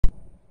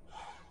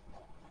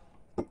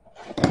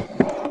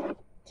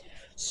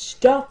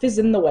stuff is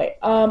in the way.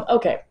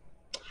 Okay.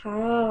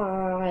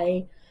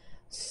 Hi.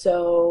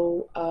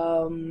 So,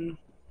 I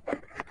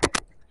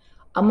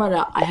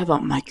have a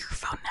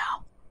microphone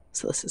now,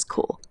 so this is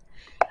cool.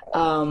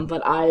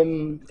 But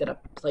I'm gonna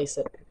place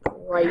it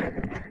right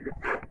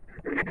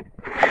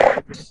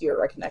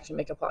here. I can actually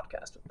make a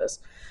podcast with this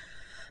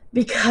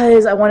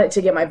because I want it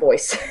to get my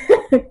voice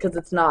because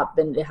it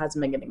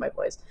hasn't been getting my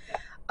voice.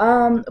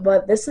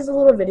 But this is a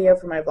little video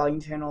for my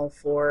vlogging channel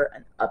for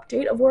an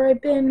update of where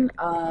I've been,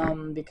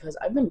 because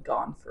I've been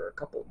gone for a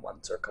couple of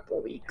months or a couple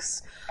of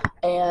weeks,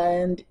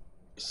 and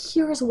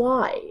here's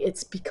why.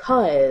 It's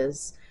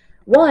because,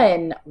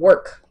 one,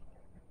 work.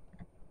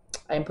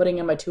 I'm putting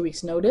in my 2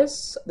 weeks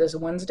notice this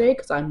Wednesday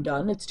because I'm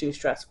done. It's too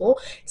stressful.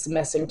 It's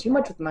messing too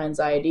much with my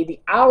anxiety. The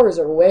hours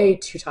are way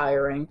too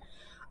tiring.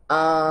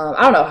 I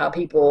don't know how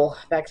people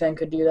back then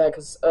could do that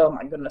because, oh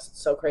my goodness,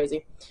 it's so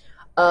crazy.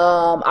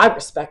 I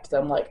respect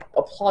them, like,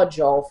 applaud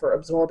y'all for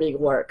absorbing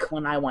work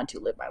when I want to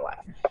live my life.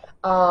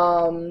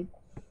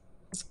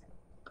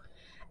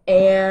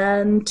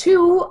 And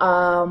two,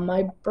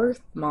 my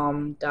birth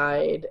mom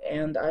died,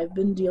 and I've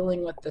been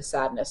dealing with the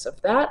sadness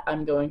of that.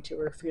 I'm going to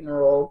her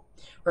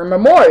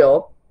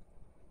memorial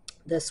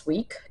this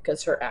week,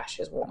 because her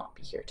ashes will not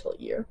be here till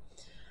a year.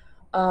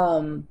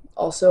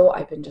 Also,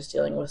 I've been just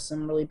dealing with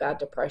some really bad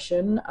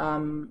depression.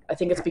 I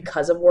think it's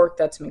because of work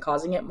that's been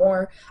causing it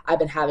more. I've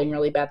been having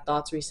really bad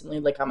thoughts recently,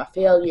 like I'm a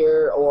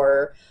failure,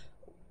 or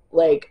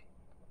like,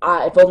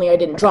 if only I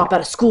didn't drop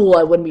out of school,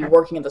 I wouldn't be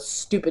working at the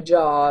stupid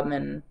job,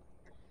 and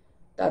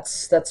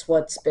that's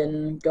what's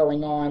been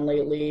going on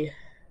lately.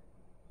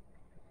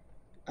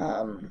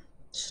 I've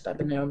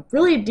been in a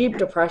really deep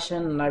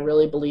depression, and I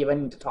really believe I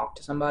need to talk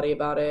to somebody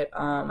about it.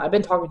 I've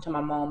been talking to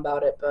my mom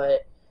about it,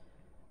 but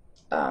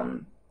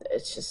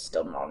it's just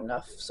still not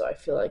enough, so I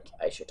feel like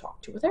I should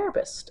talk to a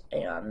therapist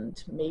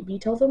and maybe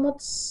tell them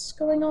what's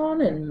going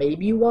on and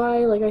maybe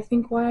why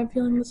I'm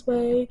feeling this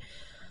way.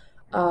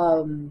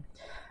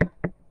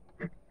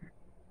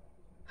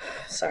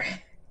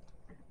 Sorry.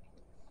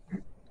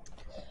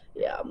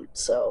 Yeah,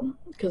 so,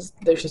 because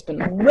there's just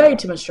been way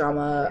too much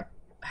drama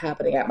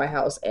happening at my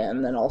house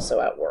and then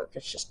also at work.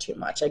 It's just too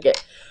much. I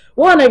get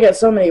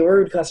so many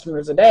rude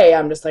customers a day.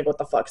 I'm just like, what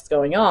the fuck's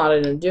going on? I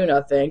didn't do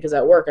nothing, because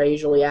at work I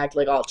usually act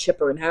like all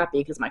chipper and happy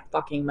because my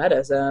fucking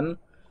medicine,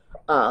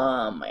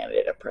 my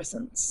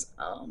antidepressants,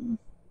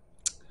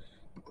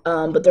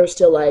 but they're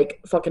still like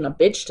fucking a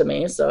bitch to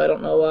me, so I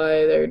don't know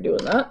why they're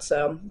doing that.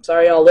 So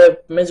sorry y'all live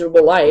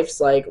miserable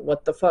lives. Like,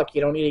 what the fuck?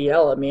 You don't need to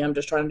yell at me. I'm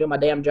just trying to do my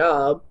damn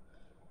job.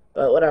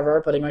 But whatever,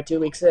 putting my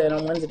 2 weeks in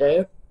on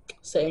Wednesday,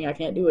 saying I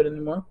can't do it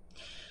anymore.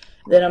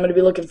 Then I'm going to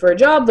be looking for a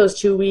job those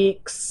 2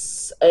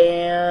 weeks,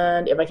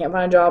 and if I can't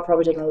find a job,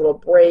 probably taking a little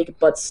break,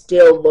 but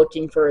still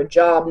looking for a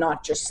job,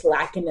 not just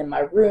slacking in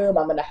my room.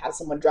 I'm going to have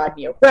someone drive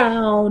me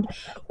around,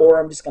 or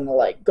I'm just going to,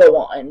 like, go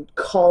on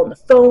call on the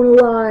phone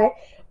a lot,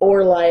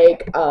 or,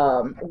 like,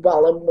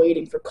 while I'm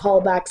waiting for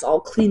callbacks, I'll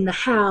clean the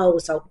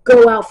house, I'll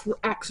go out for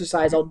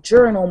exercise, I'll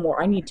journal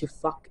more. I need to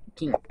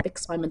fucking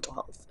fix my mental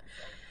health.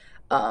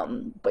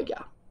 But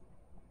yeah.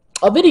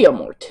 I'll video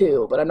more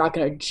too, but I'm not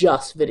gonna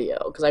just video,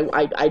 because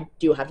I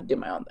do have to do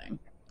my own thing.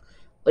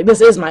 Like,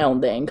 this is my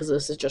own thing, because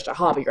this is just a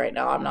hobby right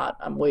now.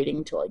 I'm waiting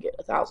until I get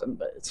 1,000,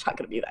 but it's not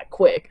gonna be that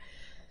quick.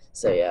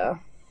 So yeah.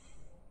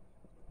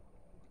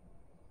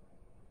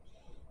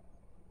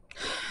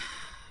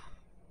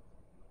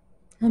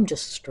 I'm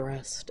just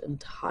stressed and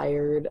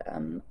tired,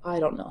 and I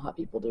don't know how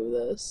people do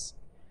this.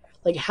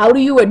 Like, how do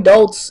you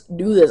adults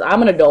do this?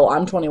 I'm an adult.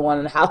 I'm 21,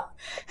 and how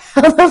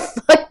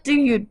the fuck do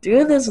you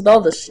do this with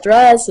all the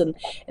stress and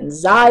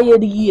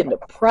anxiety and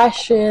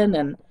depression?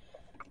 And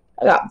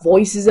I got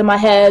voices in my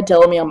head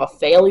telling me I'm a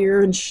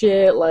failure and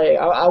shit. Like,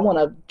 I want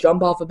to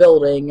jump off a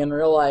building in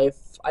real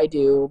life. I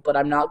do, but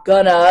I'm not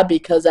gonna,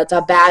 because that's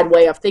a bad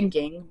way of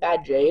thinking.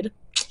 Bad Jade.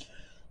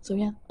 So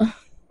yeah. I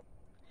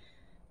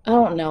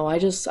don't know. I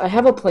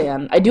have a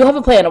plan. I do have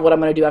a plan of what I'm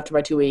gonna do after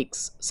my 2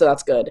 weeks, so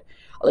that's good.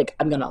 Like,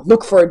 I'm gonna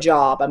look for a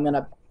job. I'm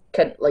gonna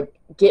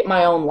get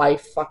my own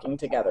life fucking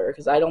together,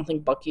 because I don't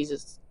think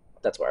Bucky's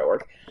that's where I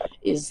work,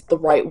 is the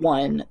right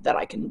one that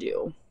I can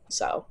do.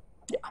 So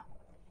yeah.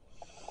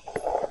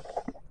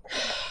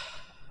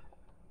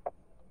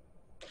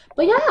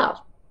 But yeah,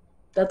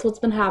 that's what's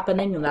been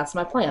happening, and that's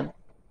my plan.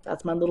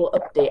 That's my little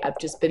update. I've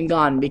just been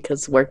gone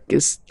because work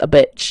is a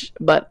bitch,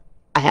 but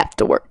I have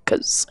to work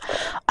because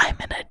I'm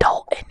an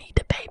adult and need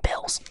to pay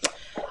bills.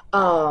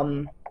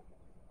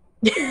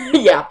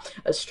 Yeah,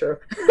 that's true.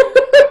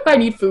 I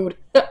need food.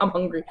 I'm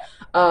hungry.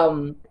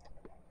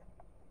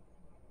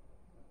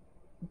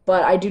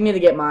 But I do need to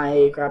get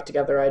my crap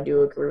together. I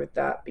do agree with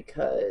that,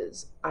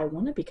 because I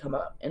want to become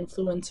an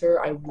influencer.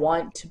 I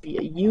want to be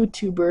a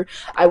YouTuber.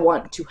 I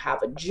want to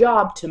have a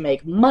job to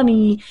make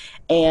money,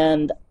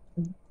 and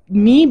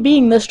me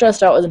being this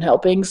stressed out isn't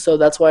helping, so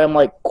that's why I'm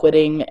like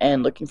quitting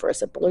and looking for a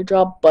simpler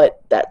job,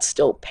 but that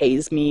still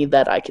pays me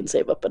that I can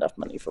save up enough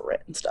money for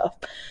rent and stuff.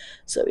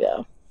 So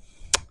yeah.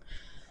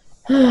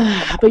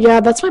 But yeah,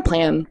 that's my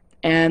plan.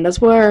 And that's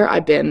where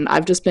I've been.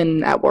 I've just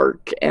been at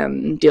work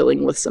and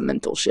dealing with some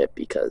mental shit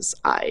because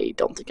I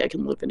don't think I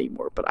can live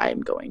anymore, but I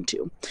am going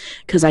to.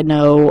 Because I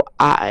know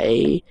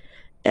I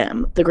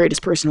am the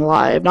greatest person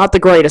alive. Not the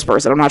greatest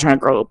person, I'm not trying to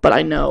grow up, but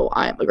I know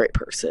I am a great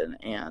person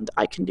and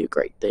I can do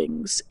great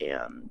things.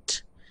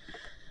 And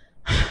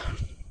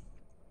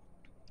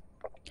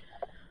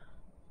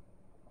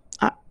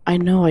I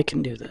know I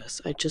can do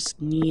this. I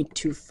just need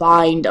to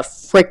find a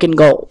freaking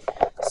goal.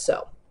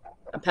 So,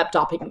 I'm pep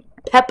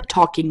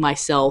talking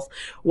myself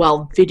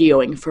while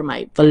videoing for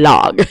my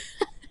vlog.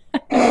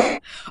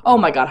 Oh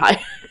my god,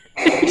 hi.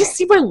 You just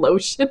see my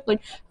lotion?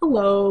 Like,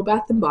 hello,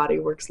 Bath and Body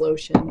Works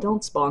lotion.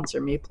 Don't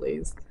sponsor me,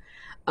 please.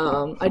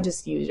 I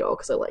just use y'all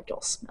because I like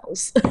y'all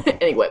smells.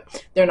 Anyway,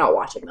 they're not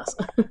watching this.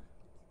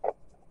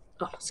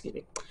 Oh, excuse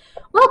me.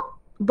 Well,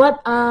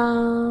 but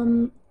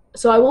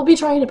so I will be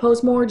trying to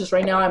post more. Just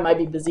right now, I might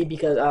be busy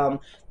because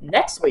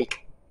next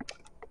week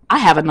I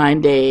have a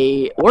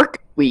 9-day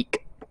work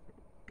week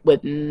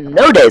with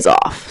no days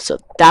off, so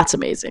that's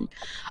amazing.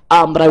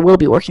 But I will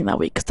be working that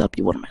week because that'll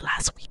be one of my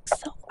last weeks.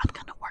 So I'm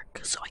gonna work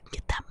so I can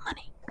get that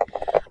money.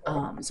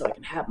 So I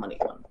can have money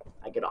when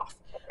I get off.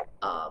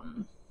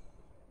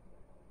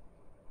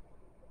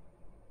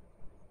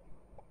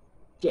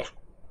 Yeah.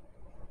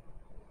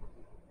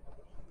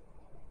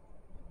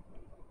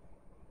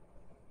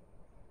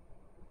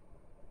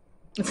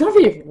 It's gonna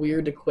be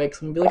weird to quit.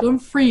 So I'm gonna be like, I'm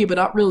free, but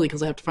not really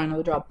because I have to find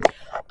another job.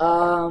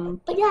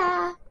 But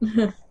yeah.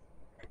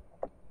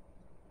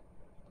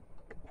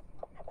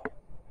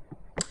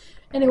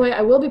 Anyway,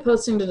 I will be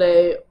posting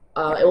today.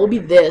 It will be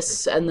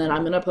this, and then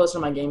I'm gonna post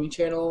on my gaming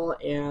channel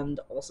and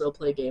also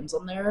play games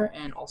on there,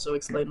 and also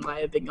explain why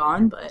I've been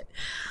gone. But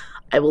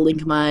I will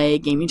link my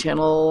gaming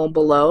channel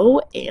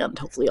below, and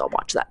hopefully I'll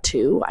watch that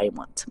too. I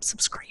want some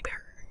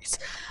subscribers.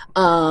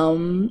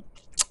 But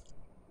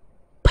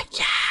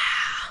yeah.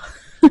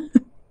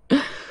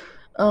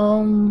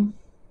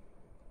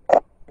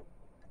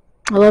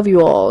 I love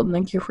you all, and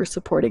thank you for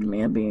supporting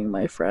me and being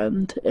my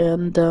friend.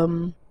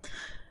 And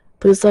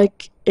please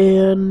like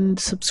and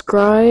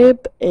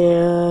subscribe,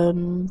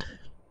 and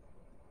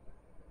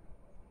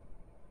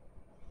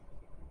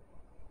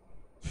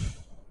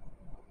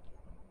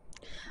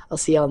I'll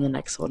see you on the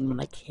next one when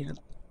I can.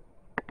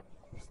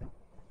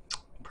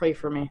 Pray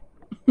for me.